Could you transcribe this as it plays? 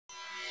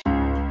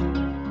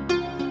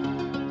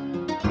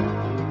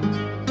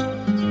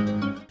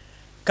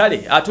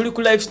Kale atuli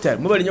ku lifestyle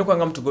mwebale nnyo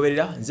kwanga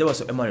mutugoberera nze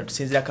waso Emmanuel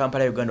tusinzira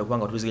Kampala Uganda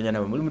okubanga tuziganya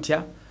nawe muli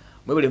mutya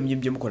mwebale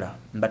mnyimje mukola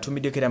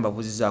mbatumiddeko era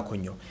mbabuzizaako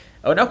nnyo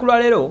olunaku lwa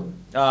leero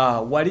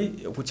wali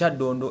ku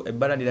Kyaddondo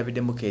ebbala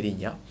ndirabiddemu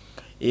erinnya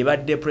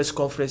ebadde press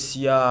conference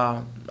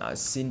ya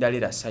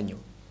Sindalira Sanyu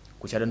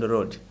ku Kyaddondo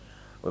Road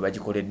we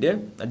bagikoledde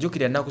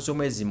ajjukira ennaku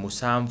z'omwezi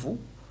 7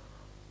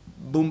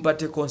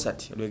 Bumpate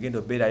concert lwegenda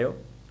obeerayo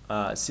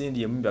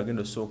Sindi yemumbi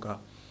agenda osooka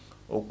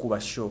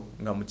okuba show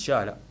nga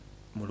mukyala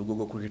mu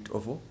Lugogo Cricket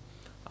Oval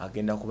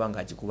agenda kubanga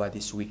agikuba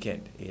this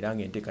weekend era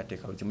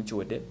ng'enteekateeka buli kimu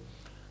kiwedde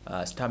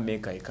Star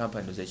Maker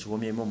company ndoza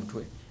ekiwomyemu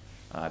omutwe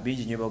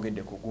bingi nnyo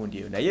bagende ku gundi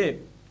eyo naye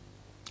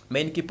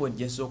main key point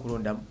gyensoza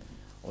okulondamu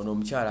ono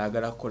omukyala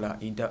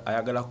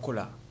ayagala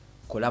kukola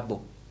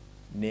kolabo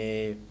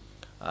ne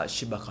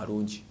Sheebah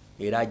kalungi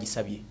era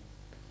agisabye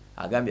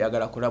agambye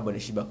ayagala kolabo ne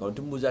Sheebah kalungi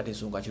tumubuuza ati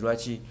ensonga ki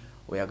lwaki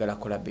oyagala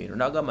kolabo eno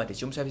n'agamba nti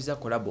ekimusabiza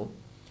kolabo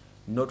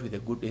not with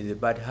a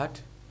bad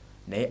heart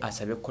naye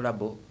asabye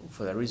kolabo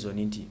for the reason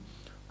nti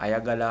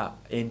ayagala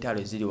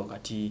entalo eziri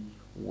wakati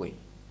we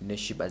ne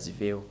Sheebah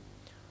ziveewo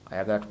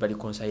ayagala tubali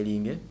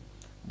reconciling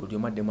buli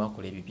omu addemu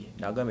akola ebibye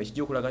n'agamba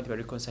ekijja okulaga nti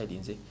bali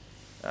reconciling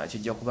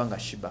kijja kubanga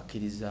Sheebah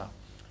akkiriza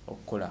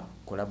okukola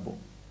kolabo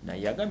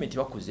naye agambye nti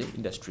bakuze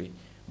industry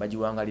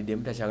bagiwangalidde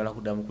mutakyagala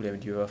kuddamu kulya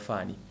ebintu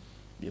byebafaani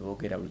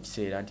byeboogera buli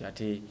kiseera nti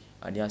ate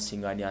ani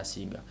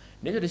asinga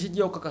nekyo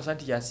tekijja okukakasa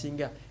nti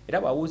yasinga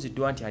era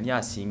bw'abuuziddwa nti ani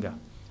asinga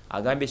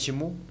agambye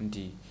kimu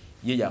nti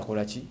ye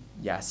yakola ki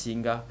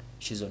yasinga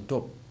she's on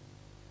top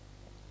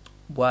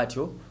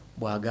bwatyo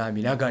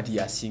bwagambye naga nti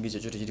yasinga ekyo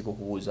kyote kiriko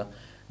okubuuza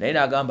naye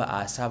n'agamba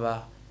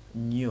asaba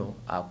nnyo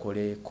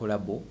akole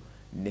kolabo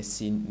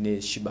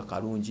ne Sheebah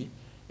kalungi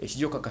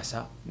ekijja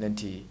okukakasa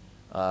nti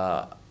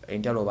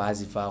entalo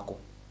baazivaako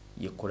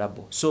ye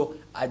kolabo so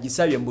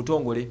agisabye mu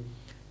butongole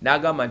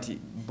n'agamba nti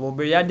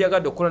bombe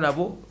yandyagadde okukola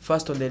nabo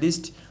first on the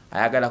list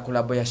ayagala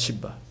kolabo ya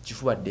Sheebah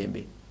kifuba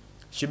ddembe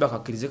Sheebah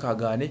kakkirize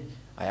kagaane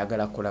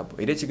ayagala kolabo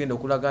era ekigenda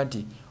okulaga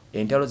nti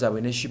entalo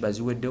zaabwe ne Sheebah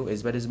ziweddewo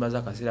ezibadde zimaze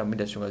akaseera mu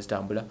industry nga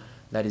zitambula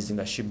that is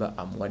nga Sheebah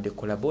amuwadde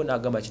kolabo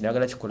n'agamba kino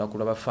ayagala kikola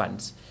kulaba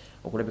fans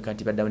okulabika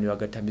nti baddamu ne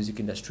bagatta music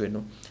industry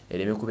eno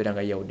ereme kubeera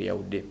nga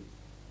yawudde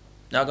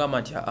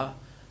n'agamba nti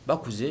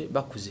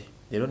bakuze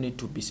they don't need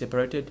to be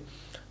separated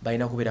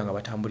balina kubeera nga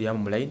batambuliramu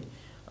mu line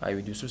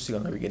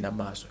ebijususiga nga bigenda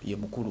maaso ye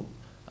mukulu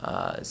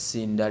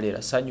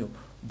Sindalira Sanyu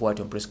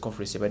bw'atyo press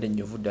conference ebadde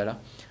nnyovu ddala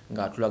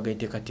ng'atulaga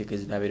enteekateeka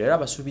ezinabeera era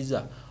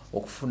abasuubiza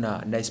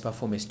okufuna nice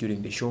performance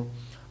during the show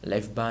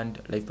live band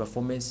live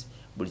performance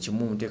buli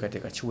kimu mu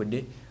nteekateeka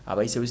kiwedde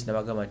abayise bisi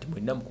n'abagamba nti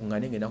mwenna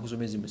mukuŋŋaane ng'ennaku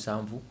z'omwezi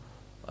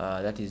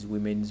 7 that is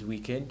women's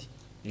weekend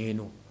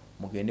eno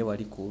mugende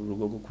wali ku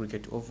Lugogo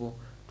Cricket Oval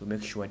to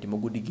make sure nti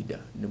mugudigida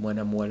ne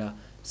mwana muwala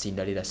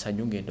Sindalira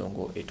Sanyu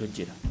ng'endongo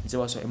etojjera nze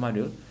waso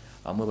Emmanuel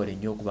amwebale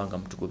nnyo okubanga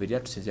mutugoberera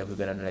tusinzira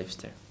kwegana na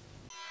lifestyle